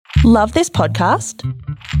Love this podcast?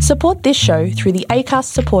 Support this show through the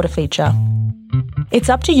Acast supporter feature. It's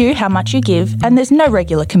up to you how much you give, and there's no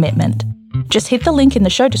regular commitment. Just hit the link in the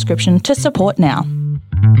show description to support now.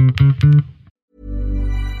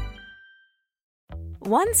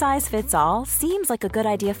 One size fits all seems like a good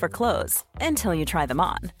idea for clothes until you try them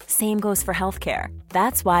on. Same goes for healthcare.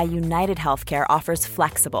 That's why United Healthcare offers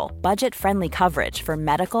flexible, budget-friendly coverage for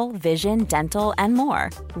medical, vision, dental, and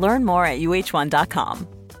more. Learn more at uh1.com.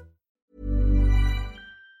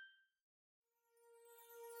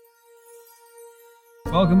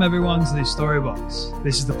 Welcome everyone to this Storybox.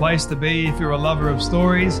 This is the place to be if you're a lover of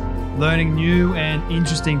stories, learning new and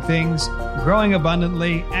interesting things, growing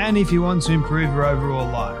abundantly, and if you want to improve your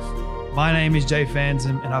overall life. My name is Jay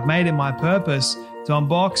Phantom, and I've made it my purpose to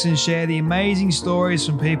unbox and share the amazing stories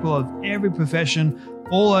from people of every profession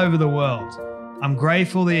all over the world. I'm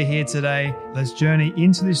grateful that you're here today. Let's journey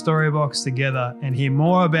into this Storybox together and hear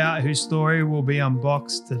more about whose story will be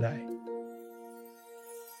unboxed today.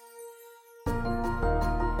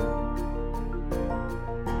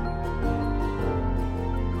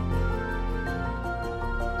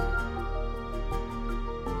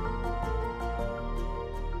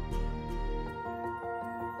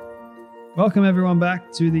 Welcome everyone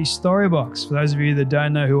back to the Storybox. For those of you that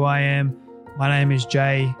don't know who I am, my name is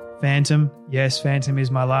Jay Phantom. Yes, Phantom is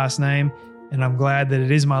my last name, and I'm glad that it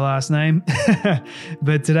is my last name.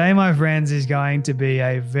 But today, my friends, is going to be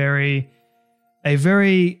a very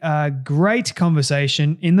great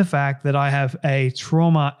conversation in the fact that I have a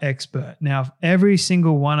trauma expert. Now, every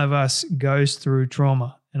single one of us goes through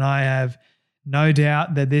trauma, and I have no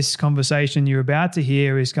doubt that this conversation you're about to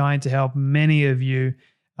hear is going to help many of you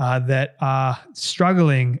that are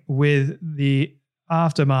struggling with the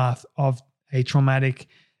aftermath of a traumatic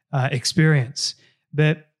experience.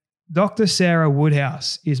 But Dr. Sarah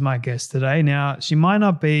Woodhouse is my guest today. Now, she might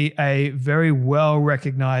not be a very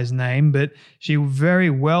well-recognized name, but she will very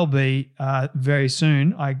well be very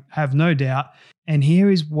soon, I have no doubt. And here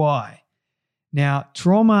is why. Now,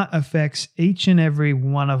 trauma affects each and every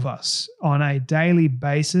one of us on a daily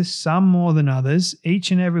basis, some more than others. Each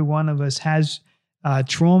and every one of us has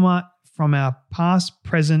trauma from our past,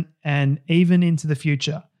 present, and even into the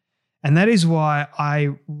future. And that is why I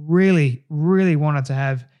really, really wanted to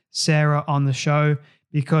have Sarah on the show,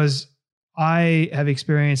 because I have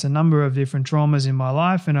experienced a number of different traumas in my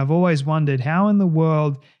life, and I've always wondered how in the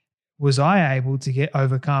world was I able to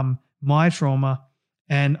overcome my trauma.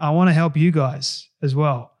 And I want to help you guys as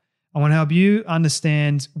well. I want to help you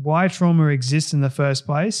understand why trauma exists in the first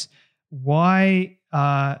place, why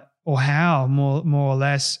or how, more or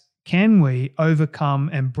less, can we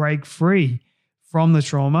overcome and break free from the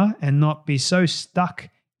trauma and not be so stuck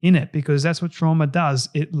in it, because that's what trauma does.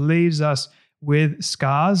 It leaves us with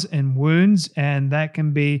scars and wounds, and that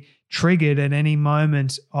can be triggered at any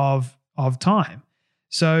moment of time.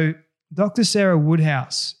 So Dr. Sarah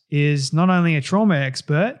Woodhouse is not only a trauma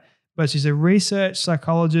expert, but she's a research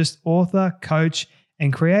psychologist, author, coach,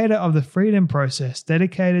 and creator of the Freedom Process,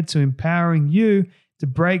 dedicated to empowering you to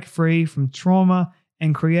break free from trauma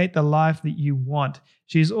and create the life that you want.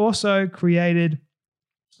 She's also created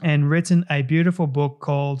and written a beautiful book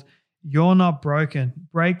called You're Not Broken,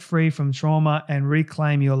 Break Free from Trauma and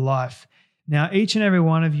Reclaim Your Life. Now, each and every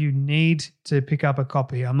one of you need to pick up a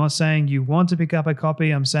copy. I'm not saying you want to pick up a copy.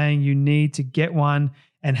 I'm saying you need to get one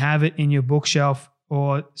and have it in your bookshelf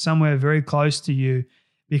or somewhere very close to you,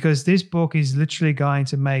 because this book is literally going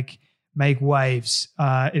to make waves.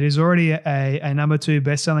 It is already a number 2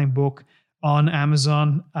 best-selling book on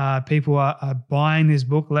Amazon. People are buying this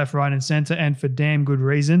book left, right, and center, and for damn good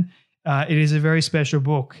reason. It is a very special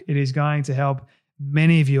book. It is going to help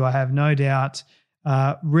many of you, I have no doubt,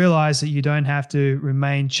 realize that you don't have to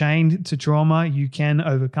remain chained to trauma. You can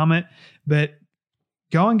overcome it. But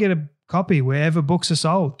go and get a copy wherever books are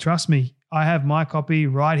sold. Trust me, I have my copy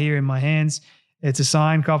right here in my hands. It's a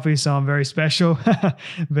signed copy, so I'm very special.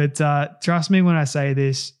 But trust me when I say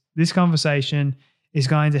this conversation is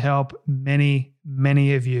going to help many,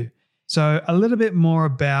 many of you. So a little bit more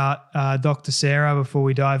about Dr. Sarah before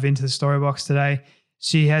we dive into the Storybox today.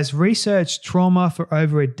 She has researched trauma for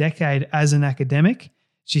over a decade as an academic.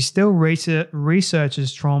 She still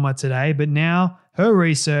researches trauma today, but now her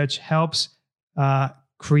research helps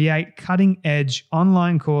create cutting-edge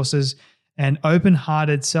online courses and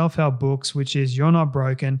open-hearted self-help books, which is You're Not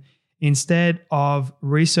Broken, instead of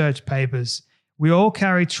research papers. We all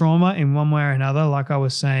carry trauma in one way or another, like I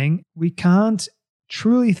was saying. We can't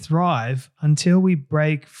truly thrive until we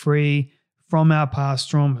break free from our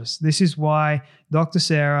past traumas. This is why Dr.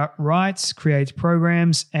 Sarah writes, creates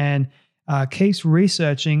programs, and keeps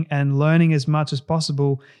researching and learning as much as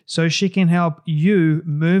possible so she can help you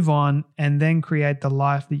move on and then create the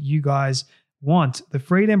life that you guys want. The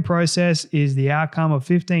freedom process is the outcome of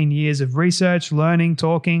 15 years of research, learning,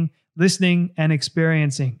 talking, listening, and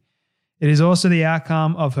experiencing. It is also the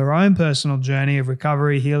outcome of her own personal journey of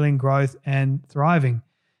recovery, healing, growth, and thriving.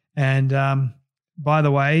 And by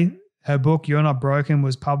the way, her book, You're Not Broken,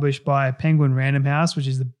 was published by Penguin Random House, which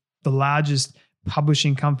is the largest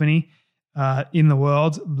publishing company in the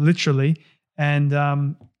world, literally.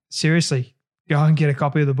 And seriously, go and get a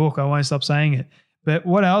copy of the book. I won't stop saying it. But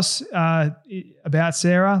what else about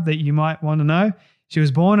Sarah that you might want to know? She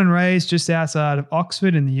was born and raised just outside of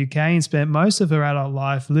Oxford in the UK and spent most of her adult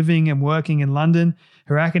life living and working in London.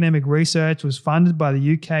 Her academic research was funded by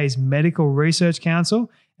the UK's Medical Research Council,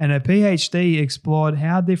 and her PhD explored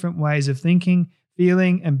how different ways of thinking,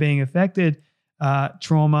 feeling, and being affected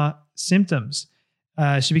trauma symptoms.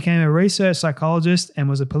 She became a research psychologist and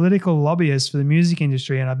was a political lobbyist for the music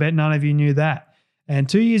industry, and I bet none of you knew that. And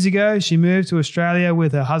 2 years ago, she moved to Australia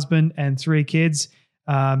with her husband and 3 kids.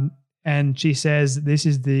 And she says this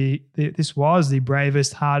was the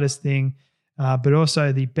bravest, hardest thing, but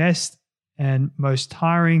also the best and most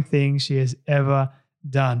tiring thing she has ever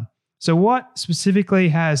done. So what specifically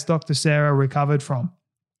has Dr. Sarah recovered from?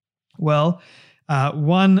 Well,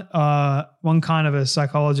 one kind of a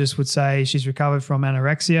psychologist would say she's recovered from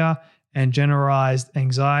anorexia and generalized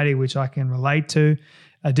anxiety, which I can relate to.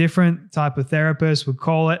 A different type of therapist would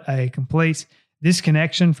call it a complete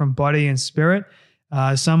disconnection from body and spirit.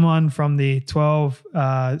 Someone from the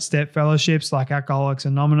 12-step fellowships like Alcoholics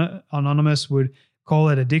Anonymous would call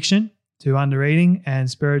it addiction to undereating and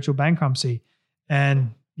spiritual bankruptcy.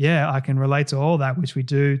 And yeah, I can relate to all that, which we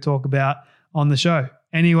do talk about on the show.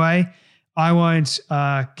 Anyway, I won't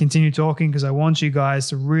continue talking because I want you guys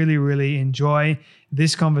to really, really enjoy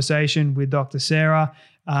this conversation with Dr. Sarah.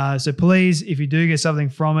 So please, if you do get something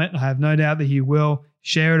from it, I have no doubt that you will,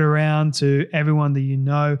 share it around to everyone that you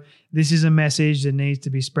know. This is a message that needs to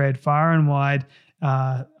be spread far and wide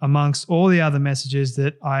amongst all the other messages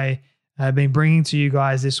that I have been bringing to you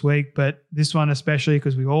guys this week, but this one especially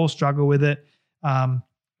because we all struggle with it.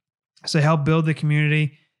 So help build the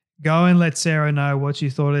community. Go and let Sarah know what you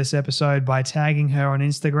thought of this episode by tagging her on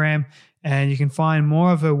Instagram. And you can find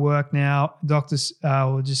more of her work now, or just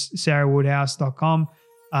sarahwoodhouse.com,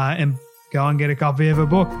 and go and get a copy of her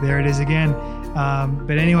book. There it is again.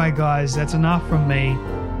 But anyway, guys, that's enough from me.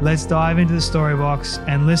 Let's dive into the story box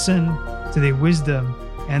and listen to the wisdom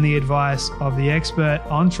and the advice of the expert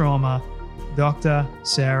on trauma, Dr.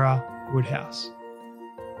 Sarah Woodhouse.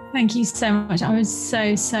 Thank you so much. I was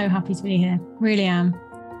so happy to be here. Really am.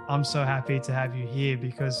 I'm so happy to have you here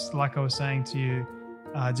because, like I was saying to you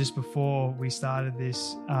just before we started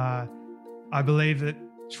this, I believe that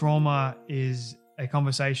trauma is a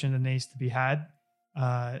conversation that needs to be had,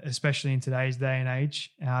 especially in today's day and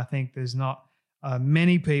age. And I think there's not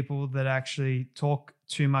many people that actually talk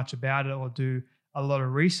too much about it or do a lot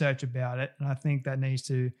of research about it. And I think that needs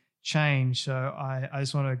to change. So I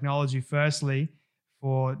just want to acknowledge you firstly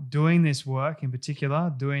for doing this work, in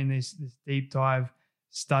particular, doing this deep dive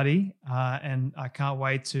study. And I can't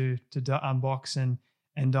wait to unbox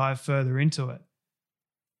and dive further into it.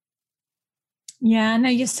 Yeah, no,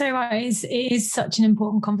 you're so right. It is such an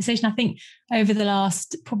important conversation. I think over the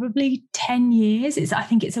last probably 10 years, I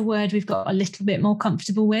think it's a word we've got a little bit more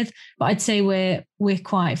comfortable with, but I'd say we're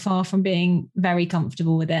quite far from being very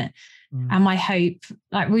comfortable with it. And my hope,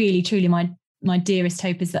 like really, truly, my dearest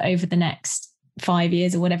hope is that over the next 5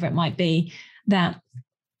 years or whatever it might be, that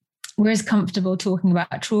we're as comfortable talking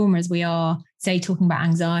about trauma as we are, say, talking about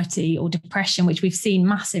anxiety or depression, which we've seen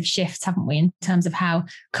massive shifts, haven't we, in terms of how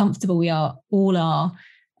comfortable we all are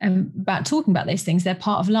about talking about those things. They're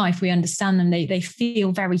part of life. We understand them. They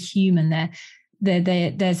feel very human. I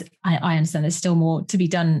understand there's still more to be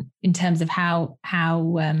done in terms of how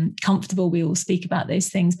comfortable we all speak about those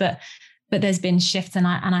things, but there's been shifts, and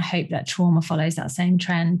I hope that trauma follows that same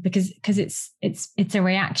trend because it's a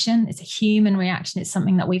reaction. It's a human reaction. It's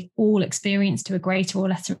something that we've all experienced to a greater or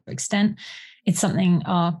lesser extent. It's something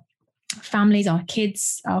our families, our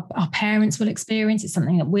kids, our parents will experience. It's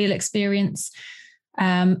something that we'll experience,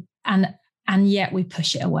 and yet we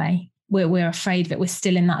push it away. We're afraid of it. We're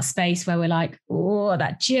still in that space where we're like, oh,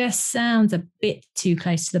 that just sounds a bit too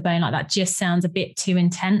close to the bone. Like that just sounds a bit too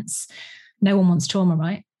intense. No one wants trauma,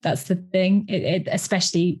 right? That's the thing. It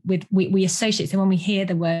especially with we associate. So when we hear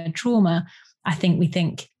the word trauma, I think we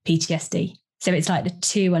think PTSD. So it's like the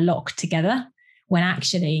two are locked together when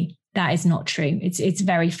actually that is not true. It's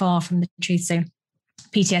very far from the truth. So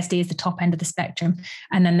PTSD is the top end of the spectrum,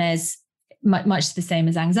 and then there's much the same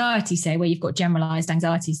as anxiety, say, where you've got generalized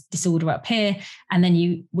anxiety disorder up here, and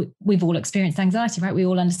then we've all experienced anxiety, right? We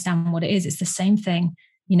all understand what it is. It's the same thing,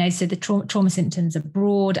 so the trauma symptoms are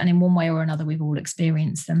broad, and in one way or another, we've all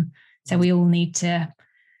experienced them. So we all need to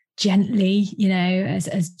gently,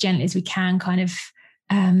 as gently as we can, kind of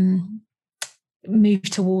move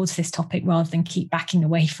towards this topic rather than keep backing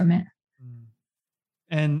away from it.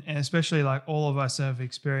 And especially like all of us have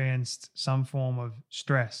experienced some form of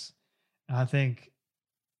stress. And I think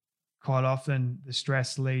quite often the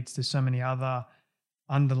stress leads to so many other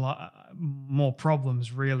more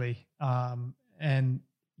problems, really. And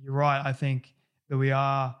you're right. I think that we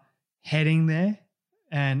are heading there,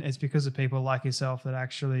 and it's because of people like yourself that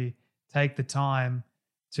actually take the time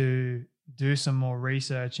to do some more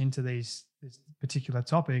research into this particular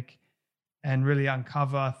topic and really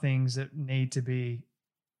uncover things that need to be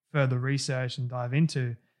further research and dive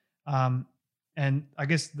into. And I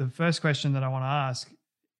guess the first question that I want to ask,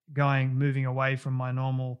 moving away from my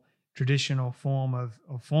normal traditional form of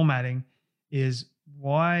formatting, is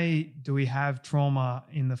why do we have trauma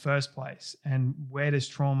in the first place? And where does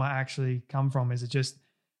trauma actually come from? Is it just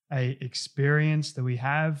a experience that we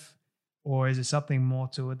have, or is it something more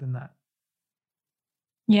to it than that?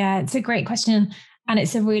 Yeah, it's a great question. And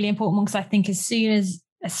it's a really important one, because I think as soon as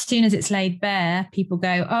it's laid bare, people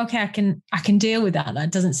go, oh, okay, I can deal with that.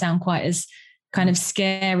 That doesn't sound quite as kind of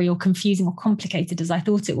scary or confusing or complicated as I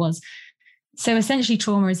thought it was. So essentially,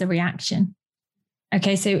 trauma is a reaction.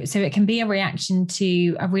 Okay, so it can be a reaction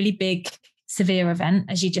to a really big, severe event.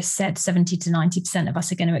 As you just said, 70 to 90% of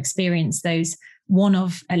us are going to experience at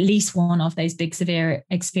least one of those big, severe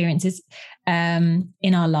experiences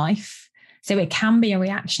in our life. So it can be a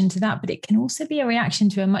reaction to that, but it can also be a reaction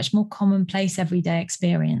to a much more commonplace everyday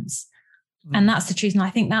experience. And that's the truth. And I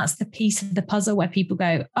think that's the piece of the puzzle where people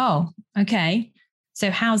go, oh, okay, so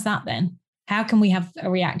how's that then? How can we have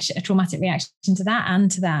a traumatic reaction to that and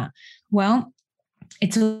to that? Well,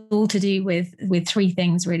 it's all to do with three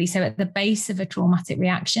things, really. So at the base of a traumatic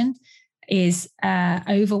reaction is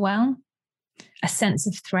overwhelm, a sense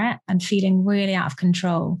of threat, and feeling really out of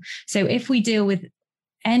control. So if we deal with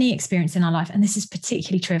any experience in our life, and this is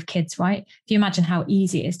particularly true of kids, right? If you imagine how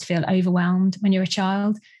easy it is to feel overwhelmed when you're a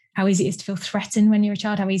child, how easy it is to feel threatened when you're a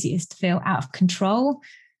child, how easy it is to feel out of control.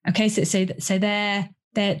 Okay, so they're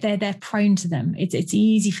prone to them. It's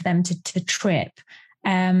easy for them to trip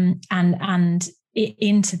and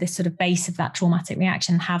into this sort of base of that traumatic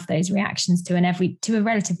reaction, have those reactions to a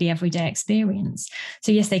relatively everyday experience.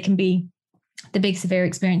 So yes, they can be the big severe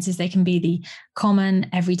experiences. They can be the common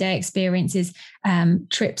everyday experiences,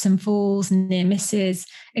 trips and falls, near misses,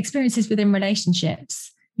 experiences within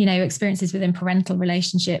relationships, experiences within parental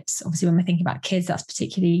relationships. Obviously, when we're thinking about kids, that's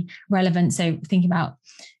particularly relevant. So thinking about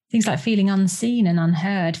things like feeling unseen and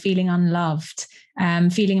unheard, feeling unloved,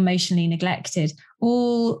 feeling emotionally neglected,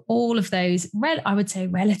 all of those, I would say,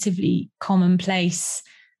 relatively commonplace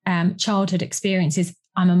childhood experiences.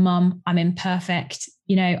 I'm a mum, I'm imperfect.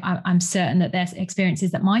 I'm certain that there's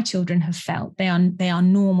experiences that my children have felt. They are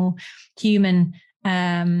normal human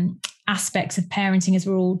aspects of parenting as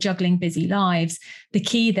we're all juggling busy lives. The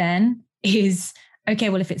key then is, okay,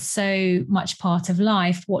 well, if it's so much part of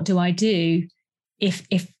life, what do I do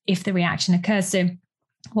if the reaction occurs? So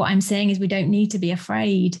what I'm saying is we don't need to be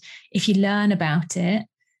afraid. If you learn about it,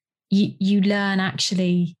 you learn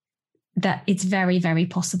actually that it's very, very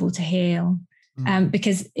possible to heal.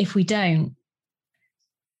 Because if we don't,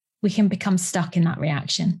 we can become stuck in that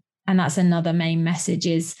reaction. And that's another main message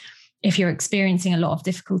is, if you're experiencing a lot of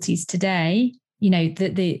difficulties today,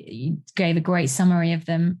 you gave a great summary of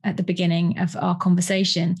them at the beginning of our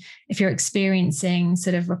conversation. If you're experiencing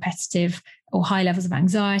sort of repetitive or high levels of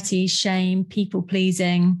anxiety, shame, people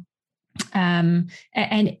pleasing,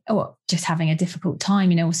 or just having a difficult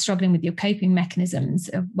time, or struggling with your coping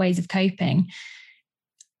mechanisms, ways of coping,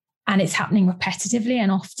 and it's happening repetitively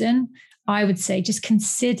and often, I would say just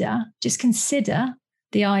consider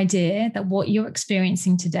the idea that what you're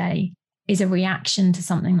experiencing today is a reaction to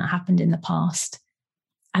something that happened in the past.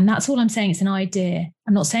 And that's all I'm saying. It's an idea.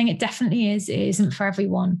 I'm not saying it definitely is. It isn't for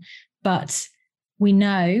everyone. But we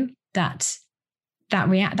know that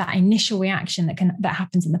initial reaction that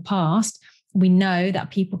happens in the past, we know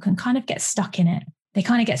that people can kind of get stuck in it. They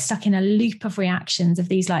kind of get stuck in a loop of reactions, of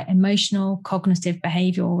these like emotional, cognitive,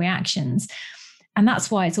 behavioral reactions. And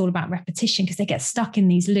that's why it's all about repetition, because they get stuck in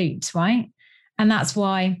these loops, right? And that's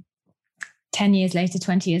why 10 years later,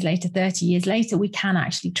 20 years later, 30 years later, we can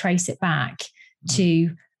actually trace it back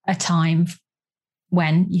to a time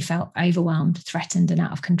when you felt overwhelmed, threatened, and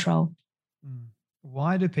out of control.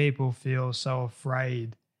 Why do people feel so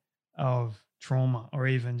afraid of trauma, or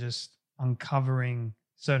even just uncovering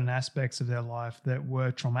certain aspects of their life that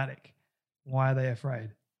were traumatic? Why are they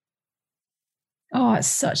afraid? Oh, it's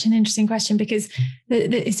such an interesting question, because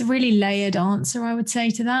it's a really layered answer, I would say,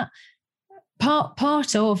 to that.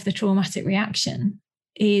 Part of the traumatic reaction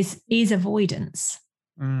is avoidance.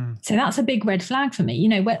 So that's a big red flag for me. You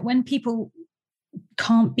know, when people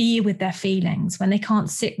can't be with their feelings, when they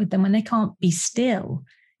can't sit with them, when they can't be still,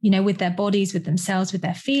 you know, with their bodies, with themselves, with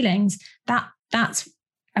their feelings, that's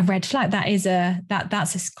a red flag. That's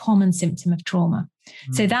a common symptom of trauma.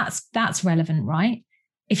 So that's relevant, right?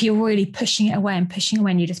 If you're really pushing it away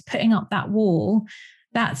and you're just putting up that wall,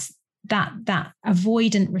 that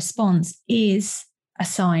avoidant response is a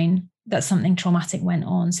sign that something traumatic went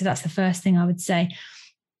on. So that's the first thing I would say.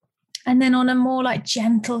 And then on a more like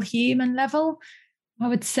gentle human level, I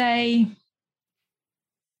would say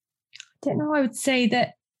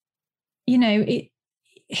that, you know,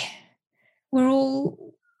 we're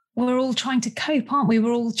all trying to cope, aren't we?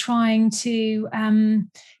 We're all trying to, you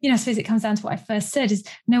know, I suppose it comes down to what I first said, is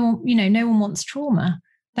no one wants trauma.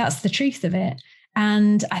 That's the truth of it.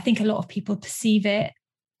 And I think a lot of people perceive it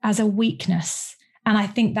as a weakness. And I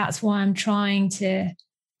think that's why I'm trying to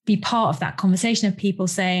be part of that conversation of people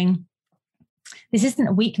saying, this isn't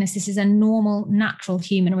a weakness. This is a normal, natural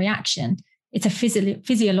human reaction. It's a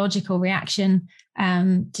physiological reaction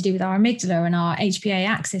to do with our amygdala and our HPA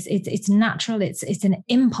axis. It's natural. It's an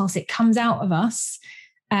impulse. It comes out of us.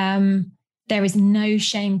 There is no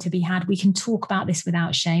shame to be had. We can talk about this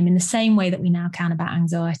without shame in the same way that we now can about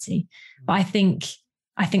anxiety. But I think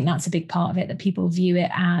that's a big part of it, that people view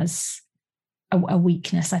it as a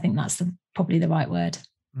weakness. I think that's probably the right word.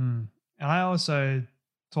 And I also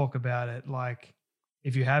talk about it like,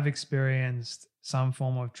 if you have experienced some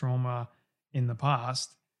form of trauma in the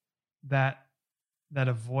past, that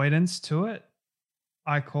avoidance to it,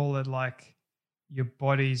 I call it like your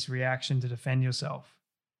body's reaction to defend yourself.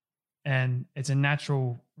 And it's a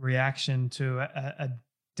natural reaction to a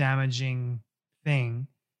damaging thing.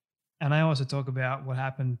 And I also talk about what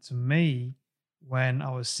happened to me when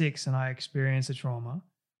I was 6 and I experienced a trauma.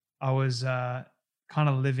 I was kind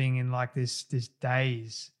of living in like this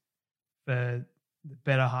daze for the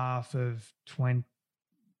better half of 20,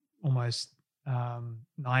 almost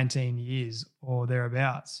 19 years or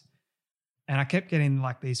thereabouts. And I kept getting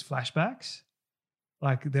like these flashbacks.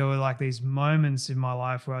 Like there were like these moments in my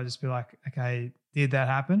life where I'd just be like, okay, did that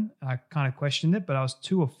happen? And I kind of questioned it, but I was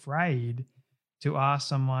too afraid to ask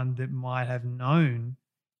someone that might have known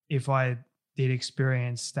if I did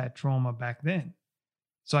experience that trauma back then.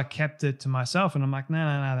 So I kept it to myself, and I'm like, no,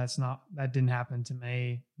 that didn't happen to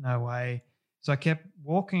me. No way. So I kept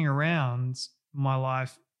walking around my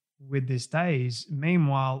life with this daze.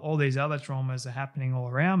 Meanwhile, all these other traumas are happening all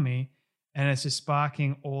around me, and it's just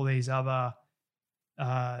sparking all these other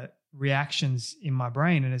reactions in my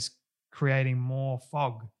brain, and it's creating more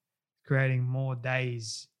fog, creating more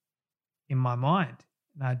daze in my mind.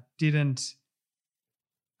 And I didn't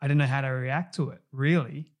know how to react to it,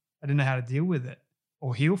 really. I didn't know how to deal with it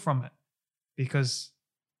or heal from it, because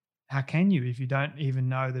how can you if you don't even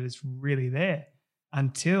know that it's really there,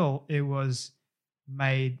 until it was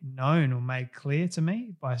made known or made clear to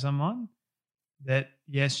me by someone that,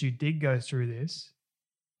 yes, you did go through this.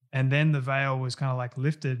 And then the veil was kind of like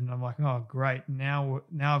lifted, and I'm like, oh, great. Now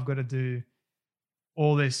I've got to do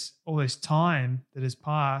all this time that has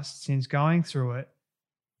passed since going through it.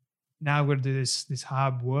 Now I've got to do this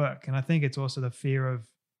hard work. And I think it's also the fear of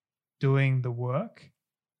doing the work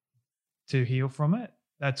to heal from it.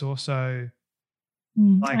 That's also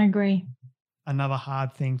I agree. Another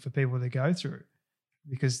hard thing for people to go through,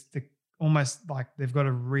 because almost like they've got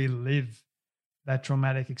to relive that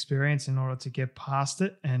traumatic experience in order to get past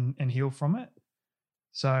it and heal from it.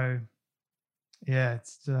 So yeah,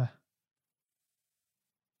 it's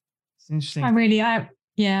interesting. I really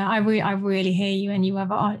hear you, and you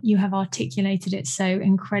have articulated it so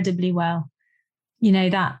incredibly well. You know,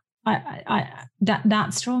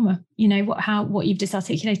 that's trauma. You know what you've just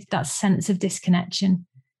articulated, that sense of disconnection,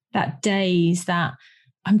 that daze, that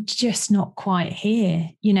I'm just not quite here.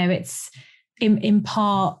 You know, it's in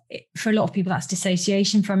part, for a lot of people, that's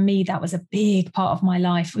dissociation. For me, that was a big part of my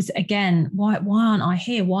life. Was, again, why aren't I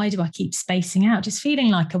here? Why do I keep spacing out? Just feeling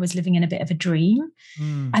like I was living in a bit of a dream.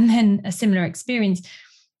 And then a similar experience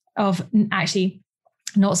of actually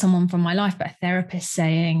not someone from my life, but a therapist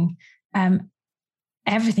saying,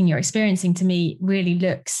 everything you're experiencing to me really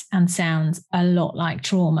looks and sounds a lot like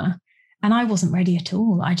trauma. And I wasn't ready at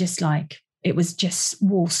all. It was just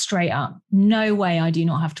wall straight up. No way, I do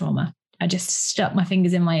not have trauma. I just stuck my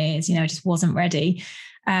fingers in my ears. You know, I just wasn't ready.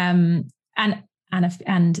 And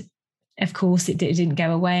of course, it didn't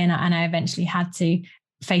go away. And I eventually had to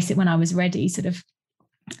face it when I was ready, sort of,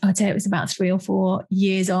 I'd say it was about 3 or 4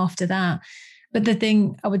 years after that. But the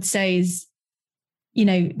thing I would say is, you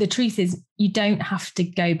know, the truth is you don't have to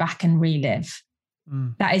go back and relive.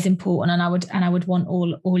 That is important. And I would want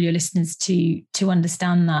all your listeners to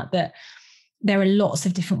understand that there are lots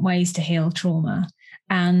of different ways to heal trauma.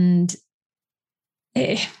 And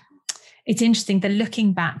it's interesting, the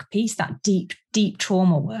looking back piece, that deep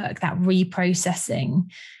trauma work, that reprocessing,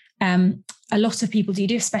 a lot of people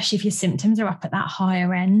do, especially if your symptoms are up at that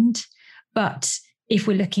higher end. But if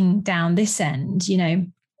we're looking down this end, you know,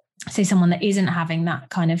 say someone that isn't having that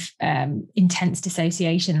kind of intense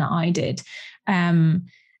dissociation that I did,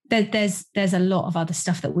 there's a lot of other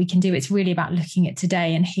stuff that we can do. It's really about looking at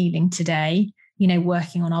today and healing today, you know,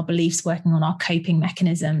 working on our beliefs, working on our coping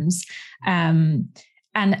mechanisms. And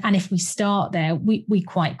if we start there, we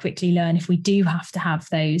quite quickly learn if we do have to have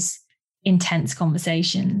those intense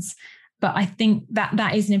conversations. But I think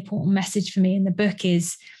that is an important message for me in the book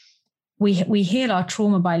is we heal our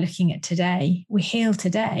trauma by looking at today. We heal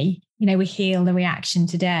today, you know, we heal the reaction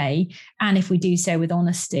today. And if we do so with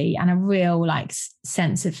honesty and a real like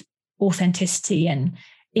sense of authenticity and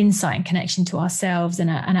insight and connection to ourselves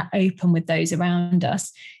and are open with those around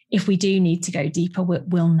us, if we do need to go deeper,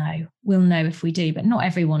 we'll know if we do, but not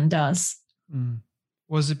everyone does.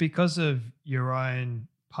 Was it because of your own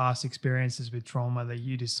past experiences with trauma that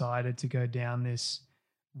you decided to go down this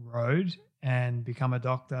road and become a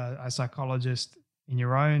doctor, a psychologist in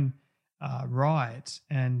your own right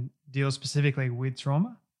and deal specifically with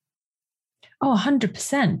trauma? Oh,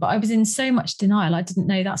 100%. But I was in so much denial. I didn't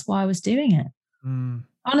know that's why I was doing it.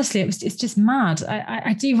 Honestly, it's just mad.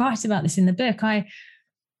 I do write about this in the book. I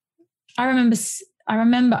remember,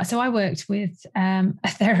 so I worked with a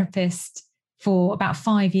therapist for about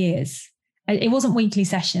 5 years. It wasn't weekly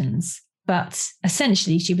sessions, but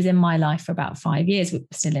essentially she was in my life for about 5 years. We're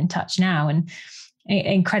still in touch now, and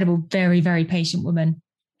incredible, very, very patient woman.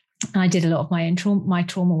 And I did a lot of my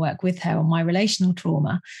trauma work with her on my relational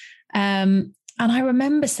trauma. And I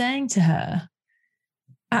remember saying to her,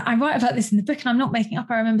 I write about this in the book and I'm not making up.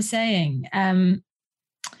 I remember saying,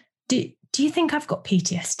 do you think I've got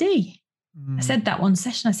PTSD? I said that one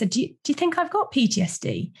session. I said, do you think I've got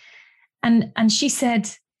PTSD? And she said,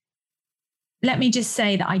 let me just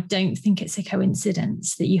say that I don't think it's a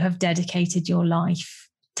coincidence that you have dedicated your life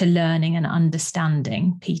to learning and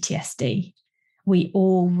understanding PTSD. We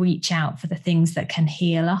all reach out for the things that can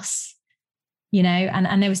heal us, you know,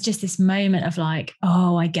 and there was just this moment of like,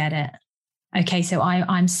 oh, I get it. Okay, so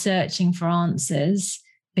I'm searching for answers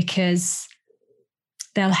because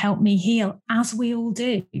they'll help me heal, as we all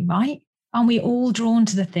do, right? Aren't we all drawn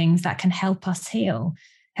to the things that can help us heal,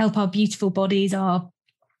 help our beautiful bodies, our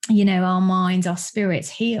minds, our spirits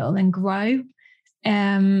heal and grow?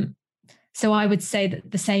 So I would say that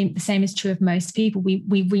the same is true of most people.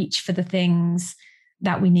 We reach for the things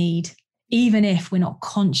that we need, even if we're not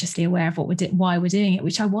consciously aware of why we're doing it,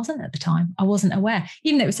 which I wasn't at the time. I wasn't aware,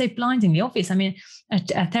 even though it was so blindingly obvious. I mean,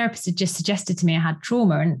 a therapist had just suggested to me I had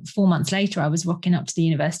trauma, and 4 months later, I was rocking up to the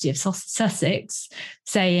University of Sussex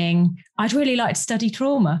saying, I'd really like to study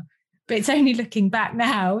trauma. But it's only looking back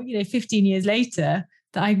now, 15 years later,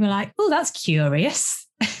 that I'm like, oh, that's curious.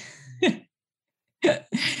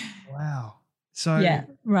 Wow. So yeah,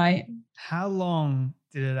 right. How long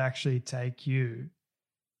did it actually take you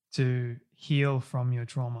to heal from your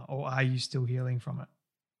trauma, or are you still healing from it?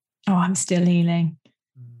 Oh, I'm still healing.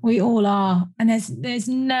 We all are. And there's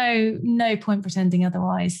no point pretending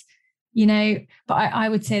otherwise, but I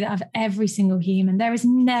would say that of every single human, there is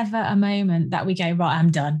never a moment that we go, right,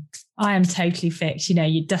 I'm done. I am totally fixed.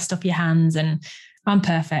 You dust off your hands and I'm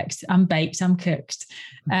perfect. I'm baked. I'm cooked.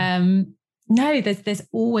 No, there's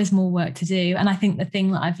always more work to do. And I think the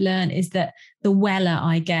thing that I've learned is that the weller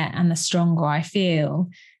I get and the stronger I feel,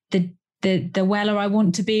 the weller I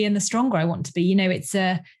want to be and the stronger I want to be.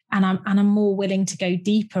 And I'm more willing to go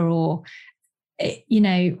deeper, or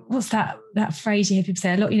what's that phrase you hear people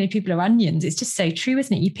say a lot, people are onions. It's just so true,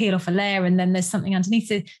 isn't it? You peel off a layer and then there's something underneath.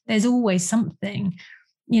 So there's always something,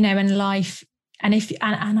 in life. And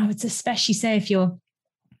I would especially say if you're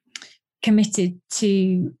committed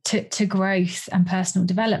to growth and personal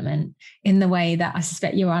development in the way that I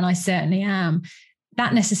suspect you are, and I certainly am,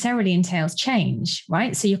 that necessarily entails change,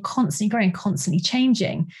 right? So you're constantly growing, constantly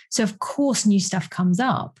changing. So of course, new stuff comes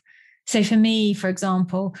up. So for me, for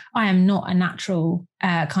example, I am not a natural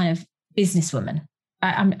kind of businesswoman.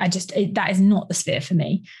 That is not the sphere for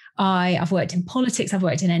me. I've worked in politics, I've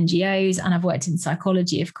worked in NGOs, and I've worked in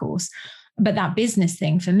psychology, of course. But that business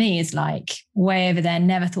thing for me is like way over there.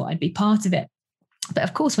 Never thought I'd be part of it. But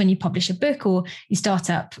of course, when you publish a book or you start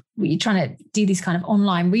up, you're trying to do these kind of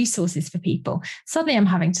online resources for people, suddenly I'm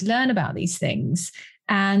having to learn about these things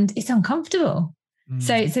and it's uncomfortable.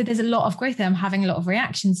 So there's a lot of growth there. I'm having a lot of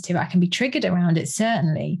reactions to it. I can be triggered around it,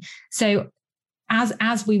 certainly. So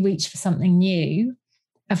as we reach for something new,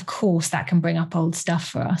 of course, that can bring up old stuff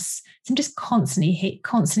for us. So I'm just constantly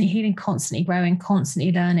healing, constantly growing,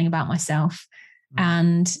 constantly learning about myself.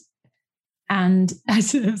 And I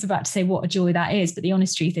was about to say what a joy that is, but the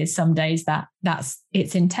honest truth is some days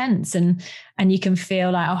it's intense, and you can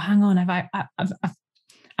feel like, oh, hang on,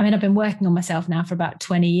 I've been working on myself now for about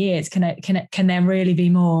 20 years. Can there really be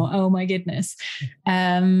more? Oh my goodness.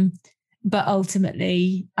 But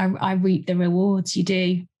ultimately I reap the rewards. You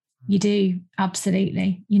do.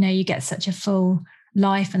 Absolutely. You get such a full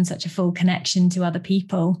life and such a full connection to other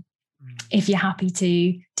people if you're happy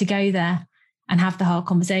to go there and have the hard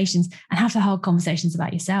conversations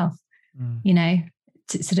about yourself,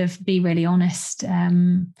 to sort of be really honest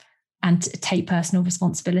and to take personal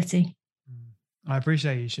responsibility. I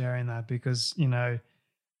appreciate you sharing that because,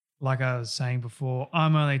 like I was saying before,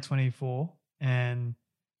 I'm only 24 and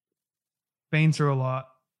been through a lot.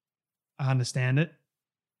 I understand it.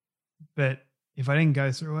 But if I didn't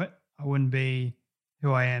go through it, I wouldn't be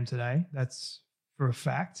who I am today. That's for a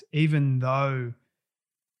fact, even though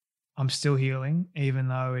I'm still healing, even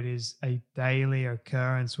though it is a daily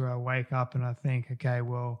occurrence where I wake up and I think, okay,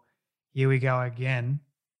 well, here we go again.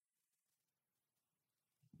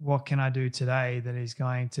 What can I do today that is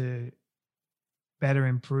going to better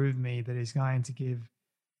improve me, that is going to give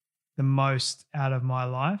the most out of my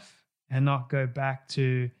life and not go back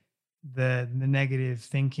to the negative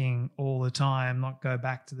thinking all the time, not go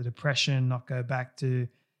back to the depression, not go back to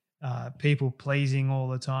people pleasing all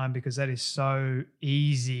the time, because that is so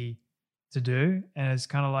easy to do. And it's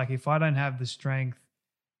kind of like, if I don't have the strength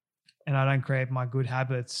and I don't create my good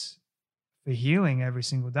habits for healing every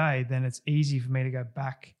single day, then it's easy for me to go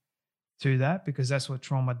back to that, because that's what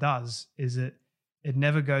trauma does, is it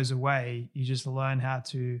never goes away. You just learn how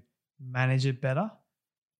to manage it better.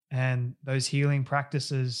 And those healing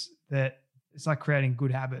practices, that it's like creating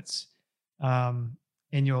good habits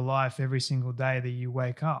in your life every single day that you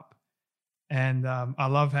wake up. And I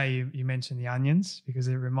love how you mentioned the onions, because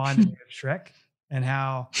it reminded me of Shrek, and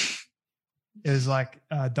how it was like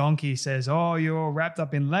Donkey says, oh, you're all wrapped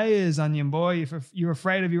up in layers, onion boy. You're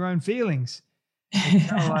afraid of your own feelings.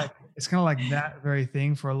 It's kind of like that very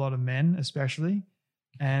thing for a lot of men, especially.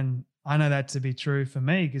 And I know that to be true for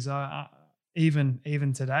me, because I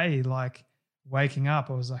even today, like waking up,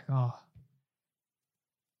 I was like, oh,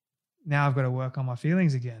 now I've got to work on my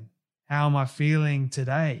feelings again. How am I feeling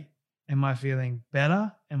today? Am I feeling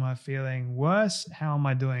better? Am I feeling worse? How am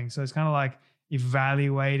I doing? So it's kind of like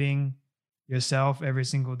evaluating yourself every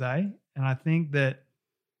single day. And I think that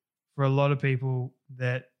for a lot of people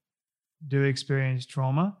that do experience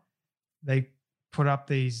trauma, they put up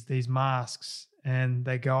these masks and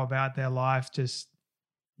they go about their life just,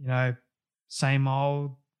 same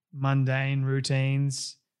old mundane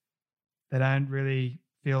routines. They don't really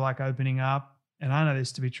feel like opening up. And I know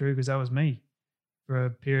this to be true because that was me for a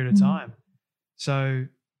period of time. So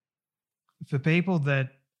for people that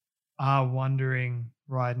are wondering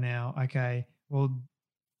right now, okay, well,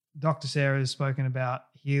 Dr. Sarah has spoken about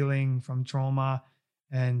healing from trauma,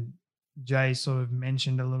 and Jay sort of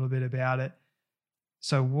mentioned a little bit about it.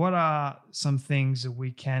 So what are some things that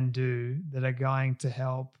we can do that are going to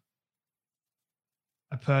help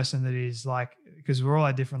a person that is like, because we're all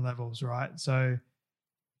at different levels, right? So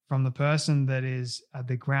from the person that is at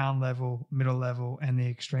the ground level, middle level, and the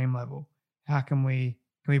extreme level, how can we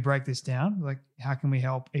break this down? Like, how can we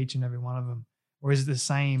help each and every one of them? Or is it the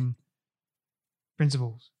same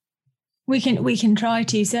principles? We can try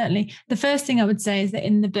to, certainly. The first thing I would say is that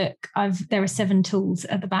in the book, there are 7 tools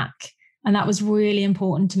at the back, and that was really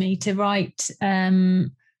important to me to write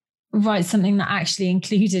something that actually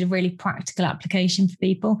included a really practical application for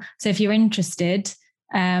people. So if you're interested,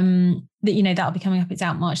 that'll be coming up. It's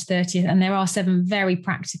out March 30th, and there are 7 very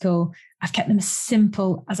practical. I've kept them as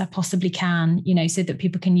simple as I possibly can, so that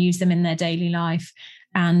people can use them in their daily life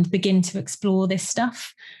and begin to explore this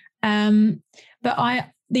stuff. But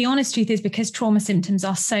the honest truth is, because trauma symptoms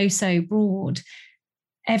are so broad,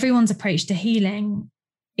 everyone's approach to healing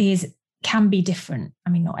can be different.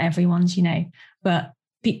 I mean, not everyone's, but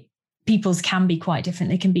people's can be quite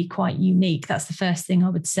different. They can be quite unique. That's the first thing I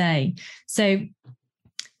would say. So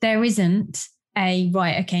there isn't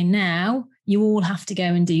now you all have to go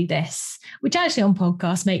and do this, which actually on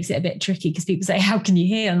podcasts makes it a bit tricky, because people say, how can you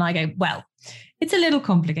heal? And I go, well, it's a little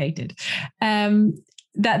complicated.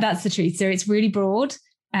 That's the truth. So it's really broad.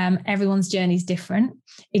 Everyone's journey is different.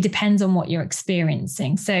 It depends on what you're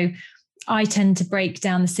experiencing. So I tend to break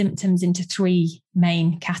down the symptoms into 3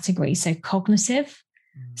 main categories. So cognitive,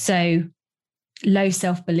 so low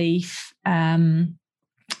self-belief,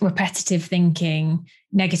 repetitive thinking,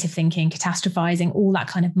 negative thinking, catastrophizing, all that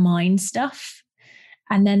kind of mind stuff.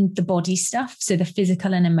 And then the body stuff, so the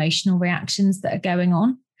physical and emotional reactions that are going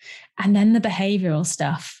on. And then the behavioral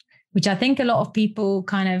stuff, which I think a lot of people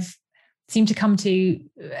kind of seem to come to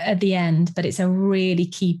at the end, but it's a really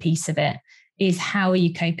key piece of it, is how are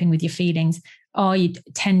you coping with your feelings? Are you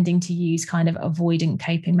tending to use kind of avoidant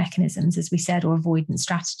coping mechanisms, as we said, or avoidant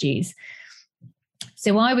strategies?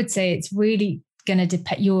 So I would say it's really going to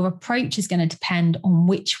depend, your approach is going to depend on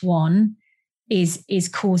which one is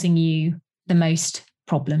causing you the most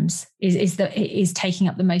problems, is taking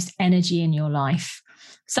up the most energy in your life.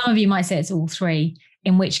 Some of you might say it's all 3,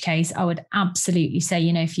 in which case I would absolutely say,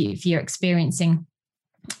 you know, if you're experiencing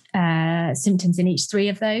symptoms in each 3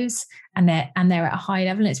 of those and they're at a high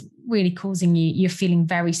level and it's really causing you're feeling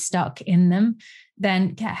very stuck in them,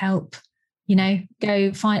 then get help. You know,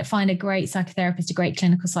 go find a great psychotherapist, a great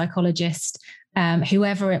clinical psychologist,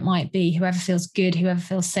 whoever it might be, whoever feels good, whoever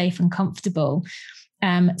feels safe and comfortable.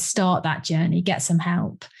 Start that journey, get some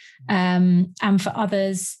help. And for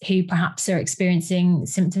others who perhaps are experiencing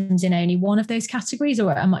symptoms in only one of those categories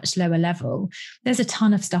or at a much lower level, there's a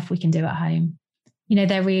ton of stuff we can do at home. You know,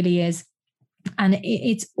 there really is. And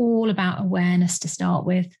it's all about awareness to start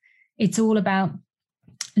with. It's all about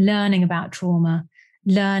learning about trauma,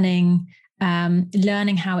 learning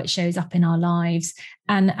how it shows up in our lives,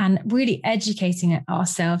 and really educating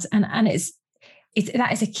ourselves. And that is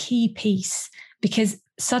a key piece, because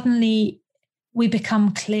suddenly we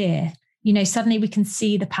become clear. You know, suddenly we can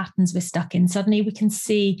see the patterns we're stuck in. Suddenly we can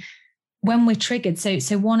see when we're triggered. So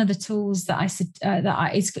one of the tools that I said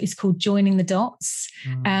is called joining the dots.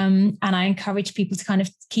 And I encourage people to kind of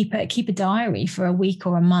keep a diary for a week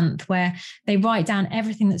or a month where they write down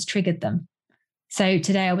everything that's triggered them. So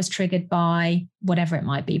today I was triggered by whatever it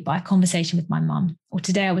might be, by a conversation with my mum, or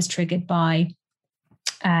today I was triggered by,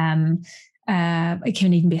 it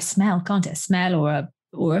can even be a smell, can't it? A smell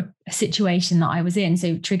or a situation that I was in.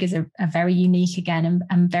 So triggers are very unique again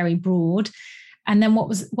and very broad. And then what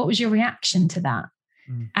was your reaction to that?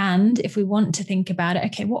 And if we want to think about it,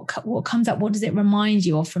 okay, what comes up? What does it remind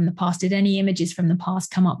you of from the past? Did any images from the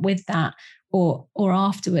past come up with that or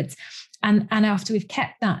afterwards? And after we've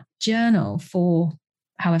kept that journal for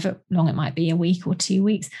however long it might be, a week or 2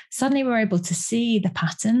 weeks, suddenly we're able to see the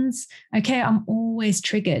patterns. Okay, I'm always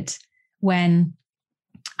triggered when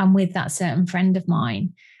I'm with that certain friend of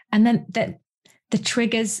mine. And then the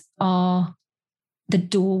triggers are the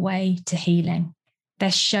doorway to healing.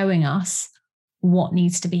 They're showing us what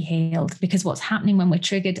needs to be healed, because what's happening when we're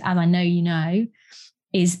triggered, as I know you know,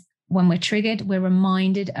 is when we're triggered, we're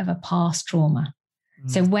reminded of a past trauma.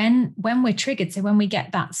 So when we're triggered, so when we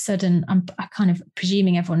get that sudden, I'm kind of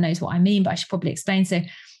presuming everyone knows what I mean, but I should probably explain. So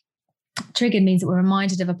triggered means that we're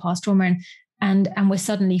reminded of a past trauma and we're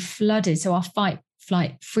suddenly flooded. So our fight,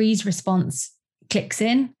 flight, freeze response clicks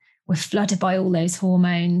in. We're flooded by all those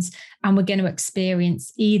hormones, and we're going to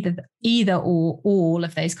experience either or all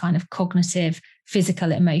of those kind of cognitive,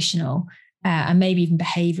 physical, emotional, and maybe even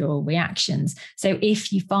behavioral reactions. So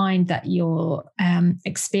if you find that you're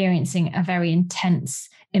experiencing a very intense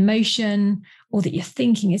emotion, or that your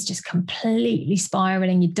thinking is just completely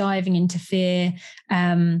spiraling, you're diving into fear,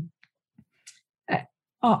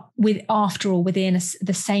 within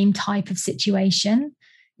the same type of situation,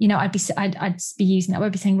 you know, I'd be using that.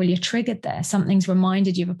 I'd be saying, well, you're triggered there. Something's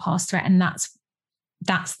reminded you of a past threat, and that's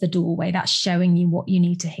the doorway. That's showing you what you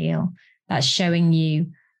need to heal. That's showing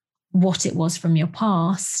you what it was from your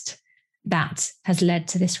past that has led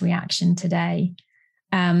to this reaction today.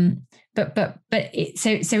 But it's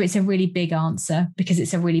a really big answer, because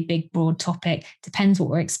it's a really big, broad topic. Depends what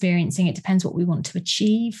we're experiencing. It depends what we want to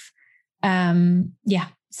achieve. But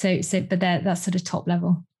that's sort of top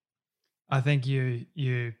level. I think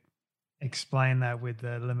you explain that with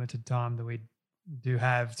the limited time that we do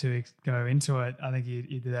have to go into it. I think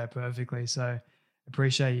you did that perfectly. So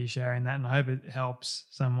appreciate you sharing that, and I hope it helps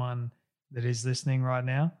someone that is listening right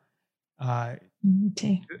now. Me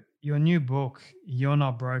too. Your new book, You're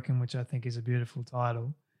Not Broken, which I think is a beautiful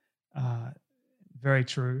title, very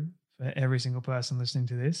true for every single person listening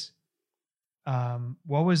to this.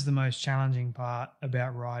 What was the most challenging part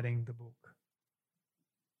about writing the book?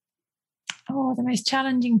 Oh, the most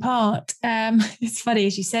challenging part. It's funny,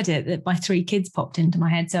 as you said it, that my 3 kids popped into my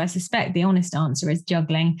head. So I suspect the honest answer is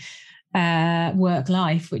juggling work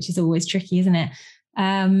life, which is always tricky, isn't it?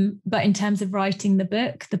 But in terms of writing the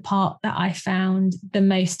book, the part that I found the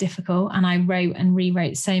most difficult, and I wrote and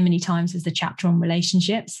rewrote so many times, was the chapter on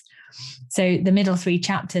relationships. So the middle 3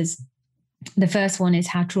 chapters, the first one is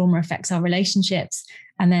how trauma affects our relationships.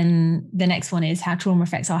 And then the next one is how trauma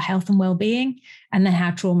affects our health and well-being. And then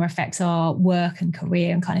how trauma affects our work and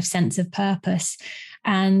career and kind of sense of purpose.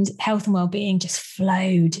 And health and well-being just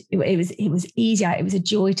flowed. It was easier. It was a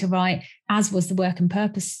joy to write, as was the work and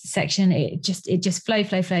purpose section. It just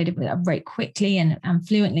flowed. I wrote quickly and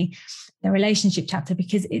fluently. The relationship chapter,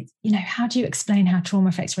 because it's, how do you explain how trauma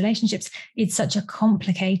affects relationships? It's such a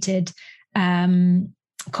complicated thing,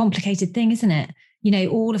 isn't it?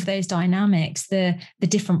 All of those dynamics, the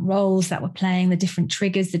different roles that we're playing, the different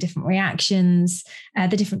triggers, the different reactions,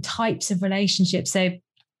 the different types of relationships. So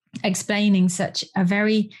explaining such a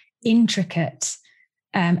very intricate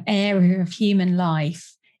area of human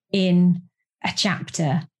life in a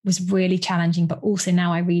chapter was really challenging, but also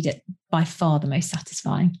now I read it, by far the most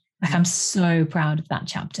satisfying. Like, I'm so proud of that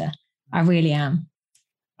chapter. I really am.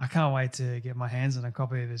 I can't wait to get my hands on a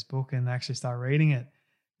copy of this book and actually start reading it.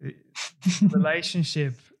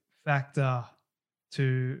 Relationship factor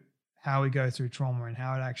to how we go through trauma and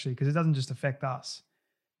how it actually, because it doesn't just affect us.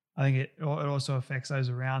 I think it also affects those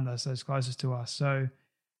around us, those closest to us. So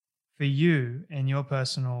for you and your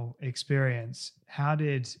personal experience, how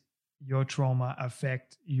did your trauma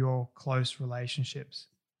affect your close relationships?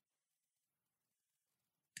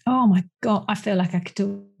 Oh my God, I feel like I could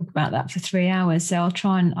talk about that for 3 hours. So I'll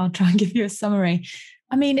try and give you a summary.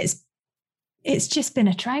 I mean, it's just been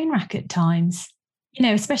a train wreck at times,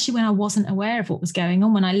 especially when I wasn't aware of what was going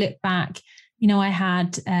on. When I look back, I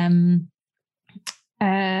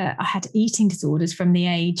had eating disorders from the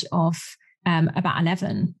age of about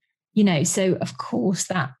 11, so of course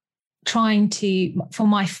that for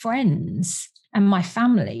my friends and my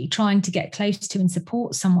family, trying to get close to and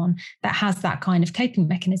support someone that has that kind of coping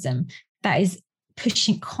mechanism that is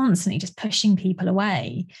constantly just pushing people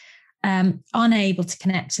away, unable to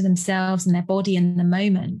connect to themselves and their body in the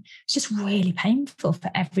moment. It's just really painful for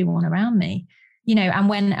everyone around me, and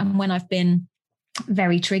when I've been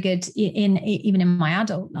very triggered even in my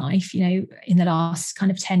adult life, in the last kind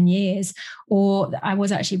of 10 years, or I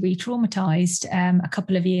was actually re-traumatized a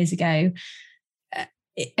couple of years ago.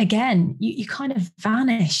 Again, you kind of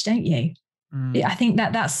vanish, don't you? I think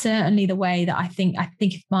that's certainly the way that I think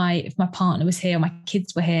if my partner was here or my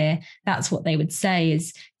kids were here, that's what they would say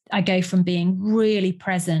is I go from being really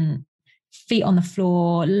present, feet on the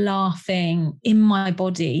floor, laughing in my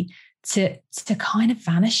body to kind of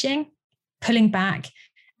vanishing, pulling back.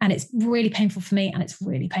 And it's really painful for me and it's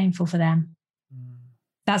really painful for them.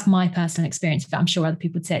 That's my personal experience, but I'm sure other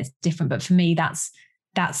people would say it's different. But for me, that's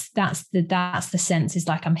the sense, is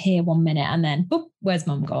like I'm here 1 minute and then boop, where's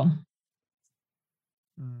mum gone?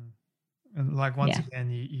 And like once again,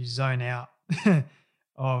 you zone out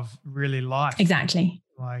of really life. Exactly.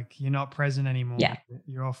 Like you're not present anymore. Yeah.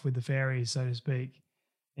 You're off with the fairies, so to speak,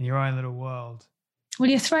 in your own little world. Well,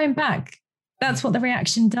 you're thrown back. That's what the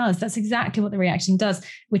reaction does. That's exactly what the reaction does.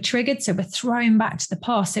 We're triggered, so we're thrown back to the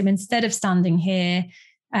past. So instead of standing here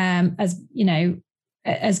as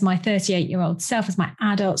my 38-year-old self, as my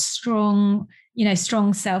adult, strong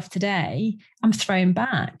self today, I'm thrown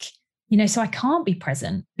back. So I can't be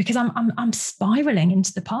present because I'm spiraling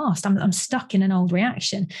into the past. I'm stuck in an old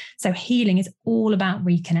reaction. So healing is all about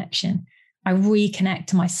reconnection. I reconnect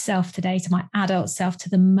to myself today, to my adult self, to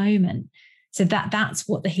the moment. So that's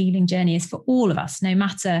what the healing journey is for all of us, no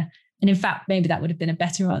matter. And in fact, maybe that would have been a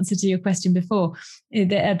better answer to your question before.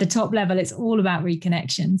 At the top level, it's all about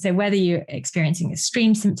reconnection. So whether you're experiencing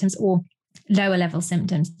extreme symptoms or lower level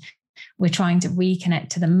symptoms, we're trying to reconnect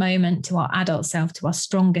to the moment, to our adult self, to our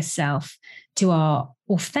strongest self, to our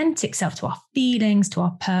authentic self, to our feelings, to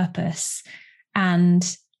our purpose. And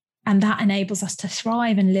that enables us to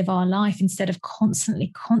thrive and live our life instead of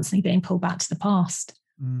constantly being pulled back to the past.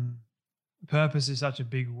 Purpose is such a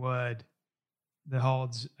big word that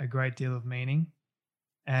holds a great deal of meaning.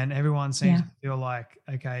 And everyone seems to feel like,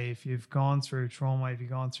 okay, if you've gone through trauma, if you've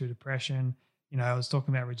gone through depression, I was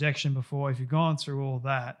talking about rejection before, if you've gone through all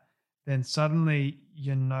that, then suddenly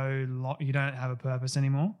you don't have a purpose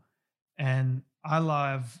anymore. And I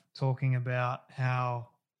love talking about how,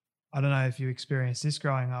 I don't know if you experienced this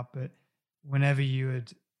growing up, but whenever you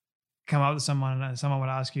would come up to someone and someone would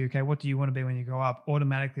ask you, okay, what do you want to be when you grow up?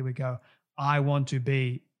 Automatically we go, I want to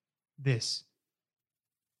be this.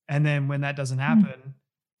 And then when that doesn't happen,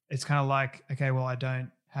 it's kind of like, okay, well, I don't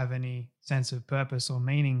have any sense of purpose or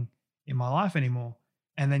meaning in my life anymore.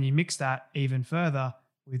 And then you mix that even further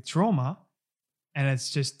with trauma and it's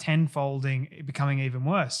just tenfolding, becoming even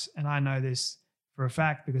worse. And I know this for a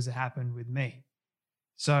fact because it happened with me.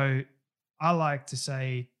 So I like to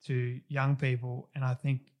say to young people, and I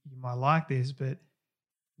think you might like this, but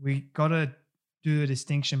we got to do a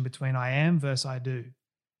distinction between I am versus I do.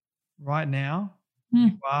 Right now,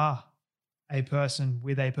 you are a person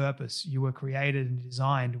with a purpose. You were created and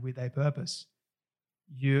designed with a purpose.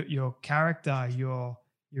 Your character, your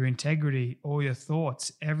integrity, all your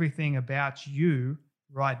thoughts, everything about you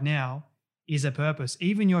right now is a purpose.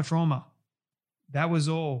 Even your trauma, that was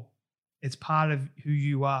all. It's part of who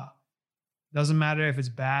you are. Doesn't matter if it's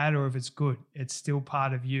bad or if it's good. It's still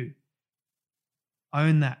part of you.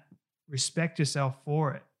 Own that. Respect yourself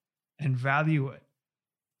for it and value it.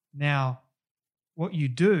 Now, what you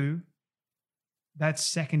do, that's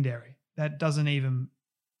secondary. That doesn't even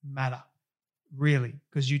matter, really,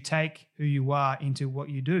 because you take who you are into what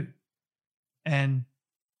you do. And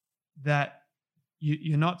that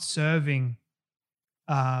you're not serving,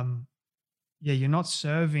 you're not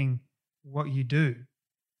serving what you do.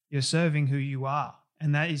 You're serving who you are.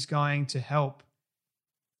 And that is going to help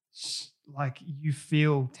like you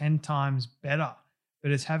feel 10 times better.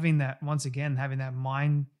 But it's having that, once again, having that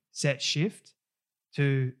mindset shift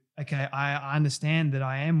to, okay, I understand that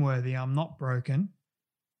I am worthy. I'm not broken.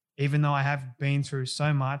 Even though I have been through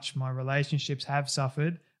so much, my relationships have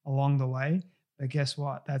suffered along the way. But guess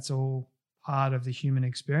what? That's all part of the human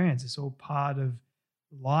experience. It's all part of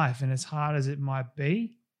life. And as hard as it might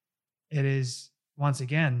be, it is, once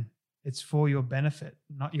again, it's for your benefit,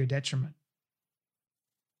 not your detriment.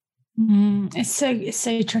 It's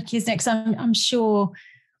so tricky, isn't it? Because I'm sure,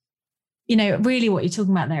 really what you're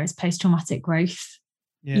talking about there is post-traumatic growth.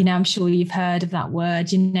 Yeah. I'm sure you've heard of that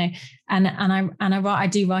word, and I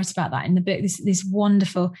do write about that in the book. This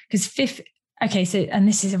wonderful, because and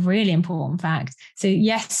this is a really important fact. So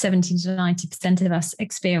yes, 70 to 90% of us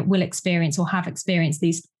will experience or have experienced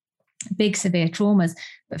these big severe traumas,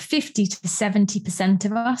 but 50 to 70%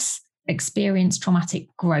 of us experience traumatic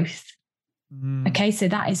growth. Okay, so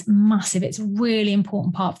that is massive. It's a really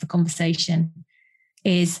important part of the conversation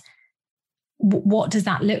is what does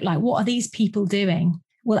that look like? What are these people doing?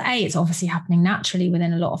 Well, it's obviously happening naturally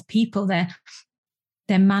within a lot of people. They're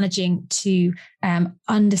managing to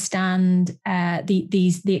understand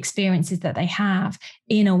the experiences that they have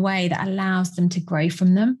in a way that allows them to grow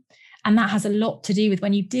from them. And that has a lot to do with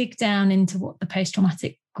when you dig down into what the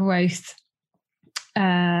post-traumatic growth,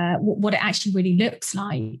 what it actually really looks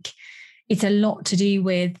like. It's a lot to do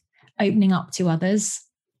with opening up to others,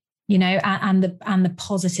 and the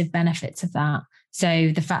positive benefits of that.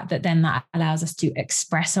 So the fact that then that allows us to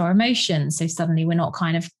express our emotions. So suddenly we're not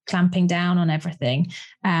kind of clamping down on everything.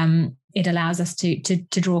 It allows us to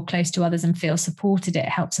draw close to others and feel supported. It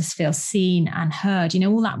helps us feel seen and heard.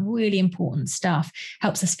 All that really important stuff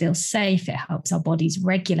helps us feel safe. It helps our bodies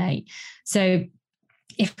regulate. So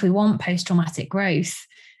if we want post-traumatic growth,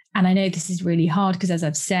 and I know this is really hard because, as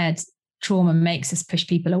I've said, trauma makes us push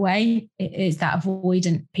people away. It is that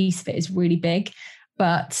avoidant piece of it is really big,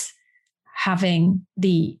 but having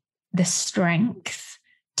the strength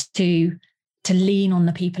to lean on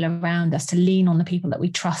the people around us, to lean on the people that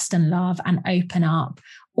we trust and love and open up,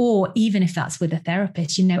 or even if that's with a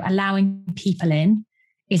therapist, allowing people in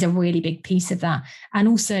is a really big piece of that. And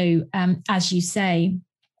also, as you say,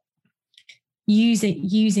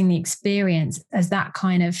 using the experience as that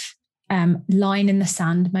kind of line in the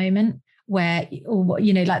sand moment where, or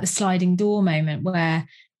like the sliding door moment where,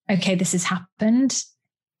 okay, this has happened.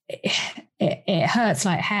 It hurts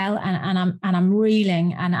like hell, and I'm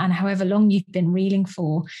reeling, and however long you've been reeling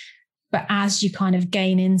for, but as you kind of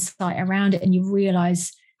gain insight around it and you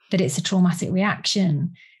realize that it's a traumatic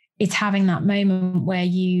reaction, it's having that moment where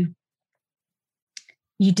you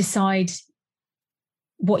decide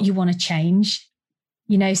what you want to change,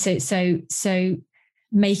 so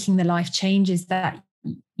making the life changes that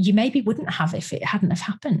you maybe wouldn't have if it hadn't have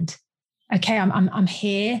happened. Okay, I'm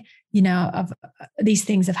here, these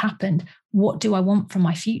things have happened. What do I want from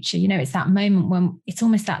my future? It's that moment when it's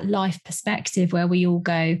almost that life perspective where we all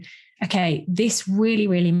go, okay, this really,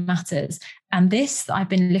 really matters. And this that I've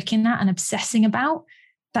been looking at and obsessing about,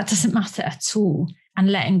 that doesn't matter at all. And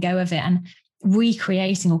letting go of it and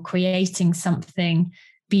recreating or creating something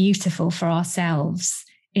beautiful for ourselves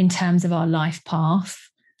in terms of our life path.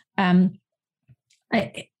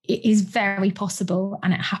 It is very possible,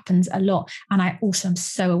 and it happens a lot. And I also am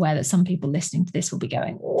so aware that some people listening to this will be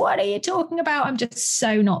going, what are you talking about? I'm just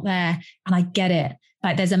so not there. And I get it.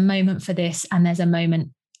 Like there's a moment for this and there's a moment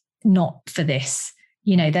not for this.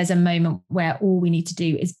 There's a moment where all we need to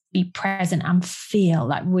do is be present and feel,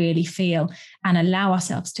 like really feel, and allow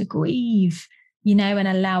ourselves to grieve, and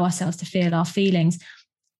allow ourselves to feel our feelings.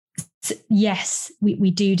 So yes,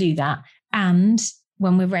 we do that. And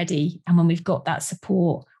when we're ready and when we've got that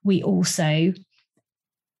support, we also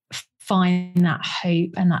find that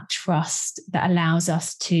hope and that trust that allows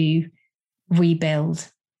us to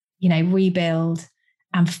rebuild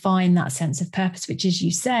and find that sense of purpose, which, as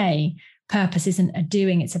you say, purpose isn't a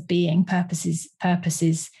doing, it's a being. Purpose is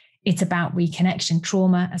it's about reconnection.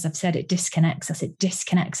 Trauma, as I've said, it disconnects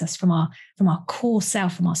us from our core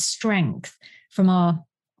self, from our strength, from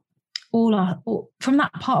from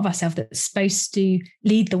that part of ourselves that's supposed to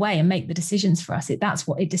lead the way and make the decisions for us. That's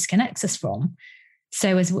what it disconnects us from.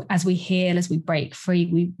 So as we heal, as we break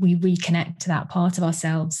free, we reconnect to that part of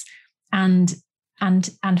ourselves and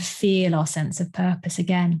feel our sense of purpose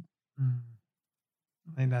again.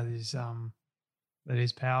 I think that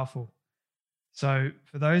is powerful. So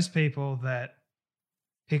for those people that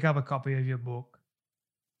pick up a copy of your book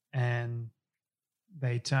and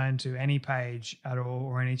they turn to any page at all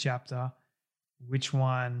or any chapter, which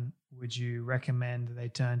one would you recommend that they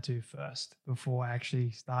turn to first before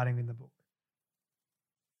actually starting with the book?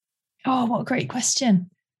 Oh, what a great question.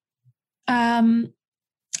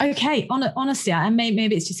 Okay, honestly, and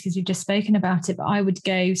maybe it's just because we've just spoken about it, but I would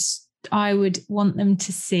want them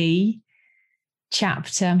to see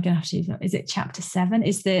chapter, I'm going to have to use that. Is it chapter 7?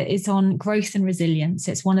 It's on growth and resilience.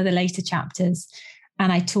 It's one of the later chapters.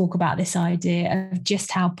 And I talk about this idea of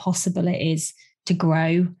just how possible it is to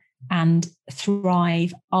grow and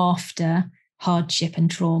thrive after hardship and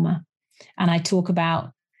trauma. And I talk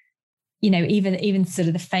about, even sort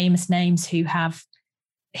of the famous names who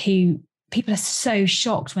people are so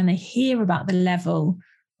shocked when they hear about the level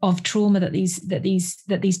of trauma that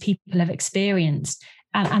these people have experienced,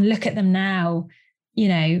 and look at them now,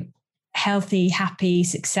 healthy, happy,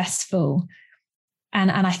 successful.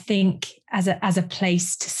 And I think as a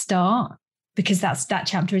place to start, because that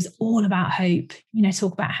chapter is all about hope,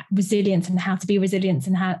 talk about resilience and how to be resilient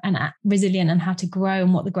and how to grow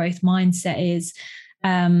and what the growth mindset is.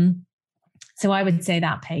 So I would say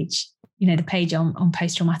that page, the page on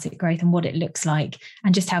post-traumatic growth and what it looks like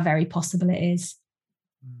and just how very possible it is.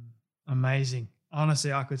 Amazing.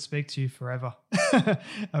 Honestly, I could speak to you forever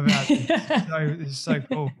about this. It's so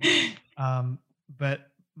cool. But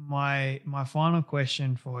my final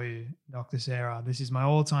question for you, Dr. Sarah, this is my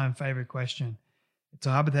all-time favorite question. It's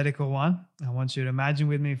a hypothetical one. I want you to imagine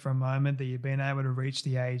with me for a moment that you've been able to reach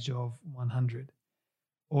the age of 100.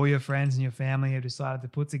 All your friends and your family have decided to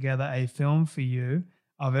put together a film for you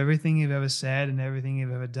of everything you've ever said and everything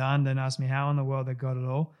you've ever done. Don't ask me how in the world they got it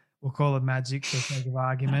all. We'll call it magic for the sake of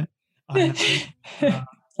argument. I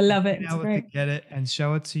love it. Being able to get it and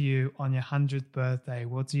show it to you on your 100th birthday.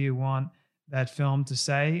 What do you want that film to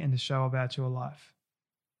say and to show about your life?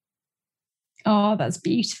 Oh, that's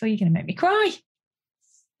beautiful. You're going to make me cry.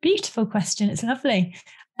 Beautiful question. It's lovely.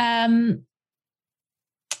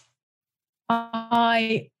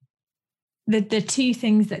 The two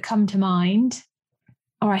things that come to mind,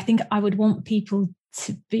 or I think I would want people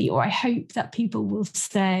to be, or I hope that people will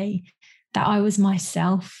say that I was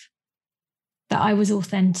myself, that I was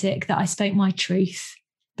authentic, that I spoke my truth.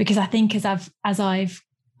 Because I think as I've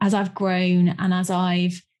grown and as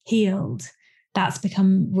I've healed, that's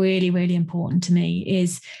become really, really important to me.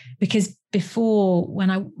 Is because before, when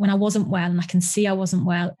I wasn't well, and I can see I wasn't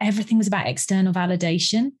well, everything was about external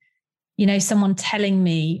validation. Someone telling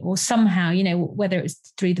me, or somehow, whether it was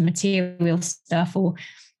through the material stuff or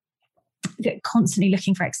constantly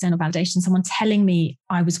looking for external validation, someone telling me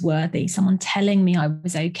I was worthy, someone telling me I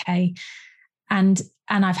was okay. And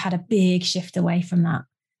I've had a big shift away from that.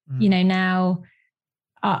 Now,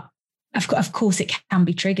 of course, it can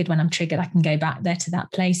be triggered. When I'm triggered, I can go back there to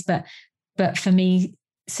that place. But for me,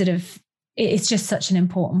 sort of, it's just such an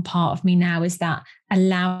important part of me now, is that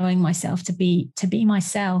allowing myself to be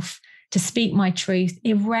myself, to speak my truth,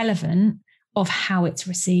 irrelevant of how it's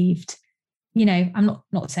received. I'm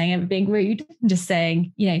not saying ever being rude. I'm just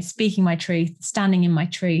saying, speaking my truth, standing in my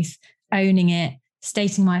truth, owning it,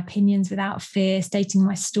 stating my opinions without fear, stating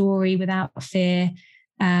my story without fear,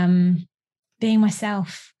 being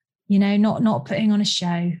myself, not putting on a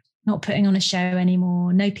show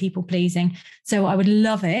anymore, no people pleasing. So I would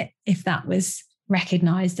love it if that was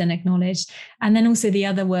recognized and acknowledged. And then also the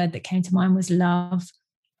other word that came to mind was love.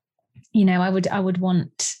 I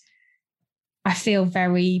feel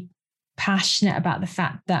very passionate about the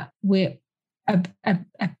fact that we're a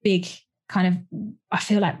big kind of, I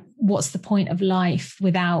feel like, what's the point of life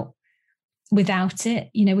without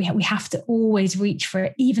it? We have to always reach for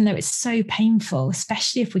it, even though it's so painful,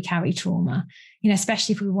 especially if we carry trauma,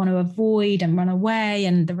 especially if we want to avoid and run away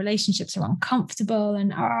and the relationships are uncomfortable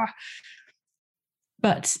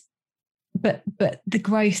but but the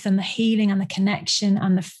growth and the healing and the connection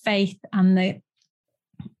and the faith and the,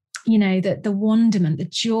 you know, the wonderment, the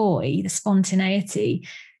joy, the spontaneity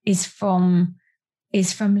is from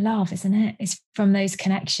love, isn't it? It's from those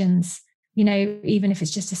connections, you know, even if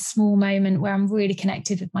it's just a small moment where I'm really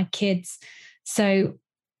connected with my kids. So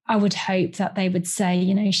I would hope that they would say,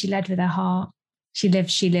 you know, she led with her heart. She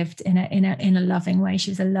lived in a loving way.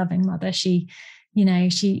 She was a loving mother. She, you know,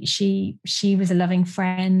 she was a loving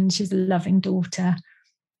friend. She was a loving daughter.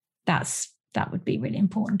 That would be really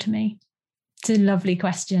important to me. It's a lovely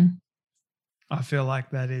question. I feel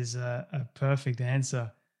like that is a perfect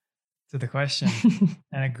answer to the question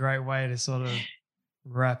and a great way to sort of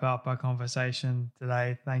wrap up our conversation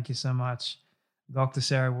today. Thank you so much, Dr.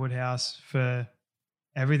 Sarah Woodhouse, for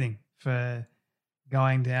everything, for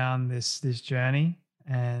going down this journey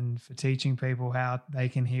and for teaching people how they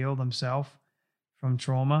can heal themselves from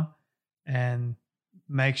trauma. And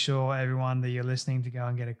make sure, everyone, that you're listening, to go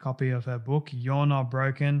and get a copy of her book, You're Not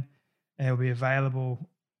Broken. It'll be available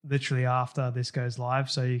literally after this goes live,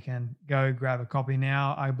 so you can go grab a copy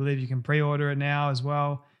now. I believe you can pre-order it now as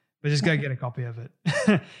well, but just go get a copy of it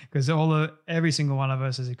because every single one of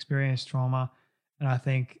us has experienced trauma. And I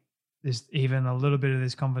think there's even a little bit of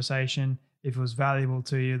this conversation, if it was valuable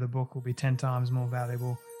to you, the book will be 10 times more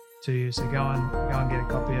valuable to you. So go and get a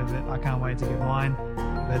copy of it. I can't wait to get mine.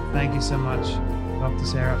 But thank you so much, Dr.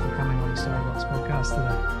 Sarah, for coming on the Storybox podcast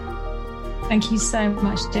today. Thank you so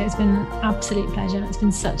much, Joe. It's been an absolute pleasure. It's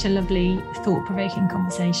been such a lovely, thought-provoking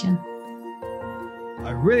conversation.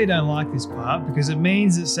 I really don't like this part because it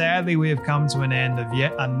means that sadly we have come to an end of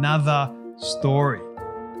yet another story.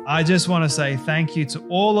 I just want to say thank you to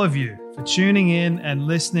all of you for tuning in and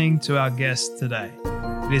listening to our guest today.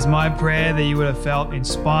 It is my prayer that you would have felt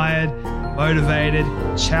inspired, motivated,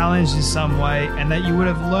 challenged in some way, and that you would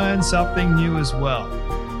have learned something new as well.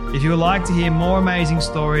 If you would like to hear more amazing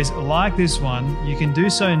stories like this one, you can do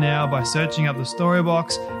so now by searching up the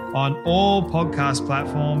Storybox on all podcast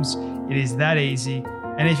platforms. It is that easy.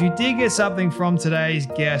 And if you did get something from today's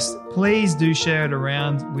guest, please do share it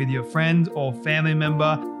around with your friend or family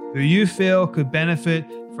member who you feel could benefit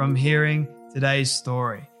from hearing today's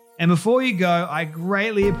story. And before you go, I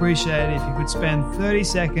greatly appreciate it if you could spend 30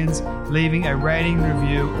 seconds leaving a rating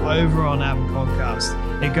review over on Apple Podcasts.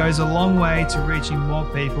 It goes a long way to reaching more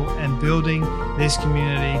people and building this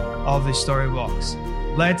community of the Storybox.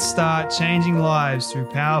 Let's start changing lives through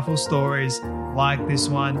powerful stories like this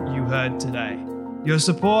one you heard today. Your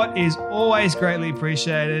support is always greatly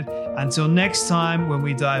appreciated. Until next time, when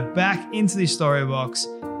we dive back into the Storybox,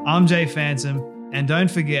 I'm Jay Phantom, and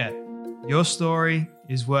don't forget, your story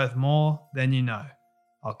is worth more than you know.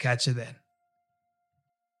 I'll catch you then.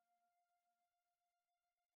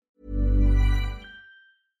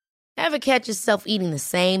 Ever catch yourself eating the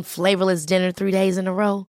same flavorless dinner 3 days in a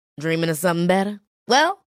row? Dreaming of something better?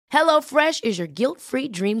 Well, HelloFresh is your guilt-free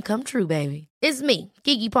dream come true, baby. It's me,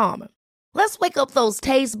 Keke Palmer. Let's wake up those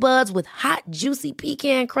taste buds with hot, juicy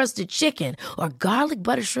pecan-crusted chicken or garlic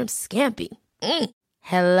butter shrimp scampi.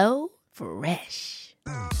 Hello Fresh.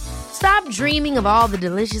 Stop dreaming of all the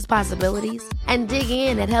delicious possibilities and dig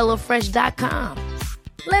in at HelloFresh.com.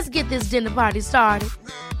 Let's get this dinner party started.